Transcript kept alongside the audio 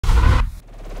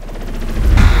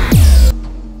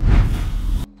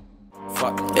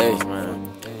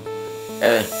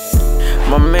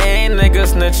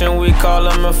snitching, we call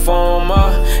them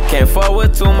informer. Can't fuck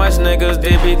with too much niggas,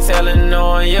 they be telling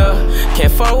on ya.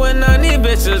 Can't fuck with none of these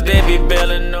bitches, they be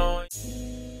bailing on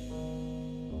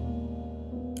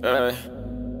ya.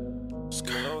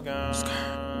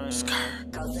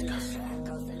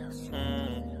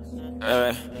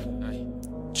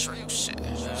 TREAL shit.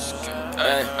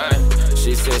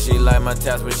 She said she like my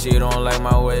tats, but she don't like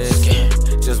my ways.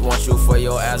 Just want you for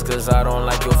your ass, cause I don't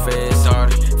like your face.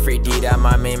 Free D, that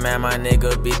my main man, my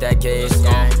nigga beat that case.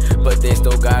 But they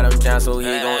still got him down, so he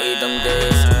gon' eat them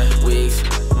days. Weeks,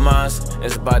 months,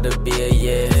 it's about to be a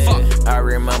year. I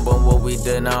remember what we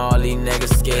did, now all these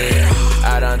niggas scared.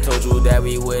 I done told you that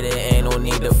we with it, ain't no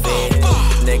need to fade.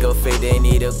 Nigga fake, they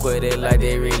need to quit it like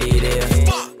they really did.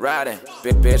 Riding,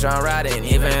 bitch, I'm riding,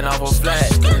 even off a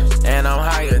flat. And I'm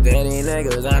higher than these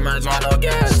niggas, I'm not trying no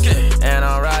gas. And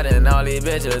I'm riding all these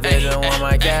bitches, they just want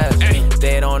my cash.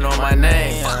 They don't know my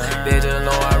name, they just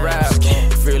know I rap.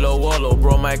 Freelo Wallow,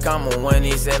 bro, might come on when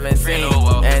he's 17.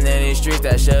 And in these streets,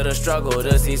 that shit'll struggle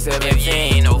to see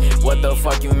 17. What the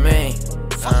fuck you mean?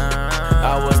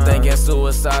 I was thinking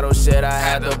suicidal shit, I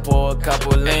had to pour a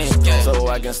couple lean so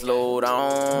I can slow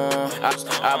down.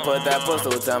 I put that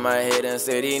pistol to my head and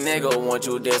say, these niggas want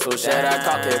you dead, so shit, I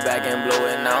cock it back and blow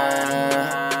it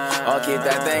down. I'll keep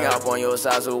that thing up on your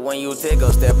side, so when you take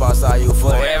a step outside, you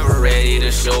forever ready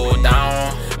to show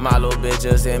down. My little bitch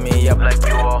just hit me up like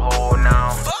you a hoe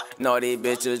now. No, these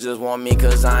bitches just want me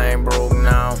cause I ain't broke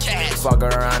now. Fuck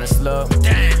around and slip,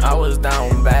 I was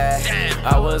down bad.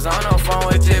 I was on the phone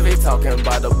with Jimmy talking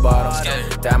about the bottles.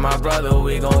 That my brother,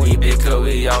 we gon' eat because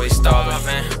we always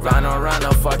starving. Run around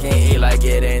the fucking eat like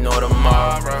it ain't no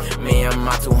tomorrow. Me and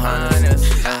my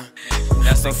 200s.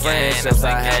 That's some friendships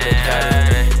I had to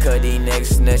cut. Cause these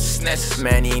niggas snitch.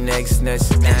 Man, these niggas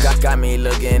snitch. Got me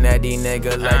looking at these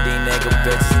niggas like these niggas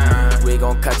bitches. We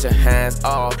gon' cut your hands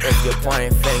off if you're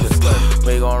pointing fingers.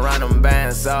 We gon' run them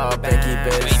bands up and keep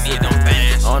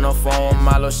it. On the phone with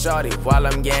my little shorty while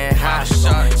I'm getting high.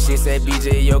 She said,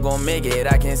 BJ, you gon' make it,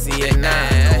 I can see it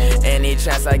now. Any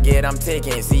chance I get, I'm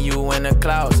taking. See you in the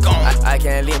clouds. I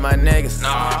can't leave my niggas.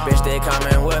 Bitch, they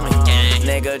coming with me.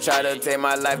 Nigga try to take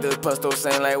my life, this pistol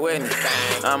sing like Whitney.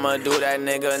 I'ma do that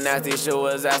nigga nasty shit,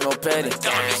 was ass no petty.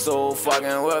 So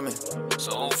fucking with me.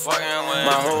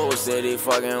 My whole city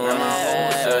fucking with me.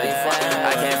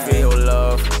 I can't feel your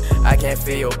love, I can't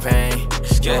feel your pain.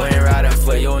 You ain't riding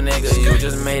for your niggas, you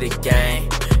just made a game.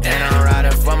 And I'm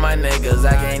riding for my niggas,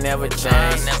 I can't never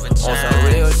change. On some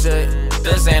real shit,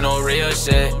 this ain't no real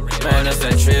shit. Man, this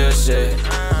that TREAL shit.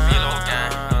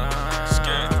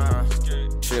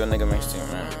 TREAL nigga mixtape,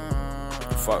 man.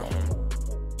 Fuck 'em.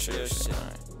 TREAL shit,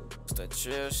 man. It's that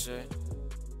TREAL shit.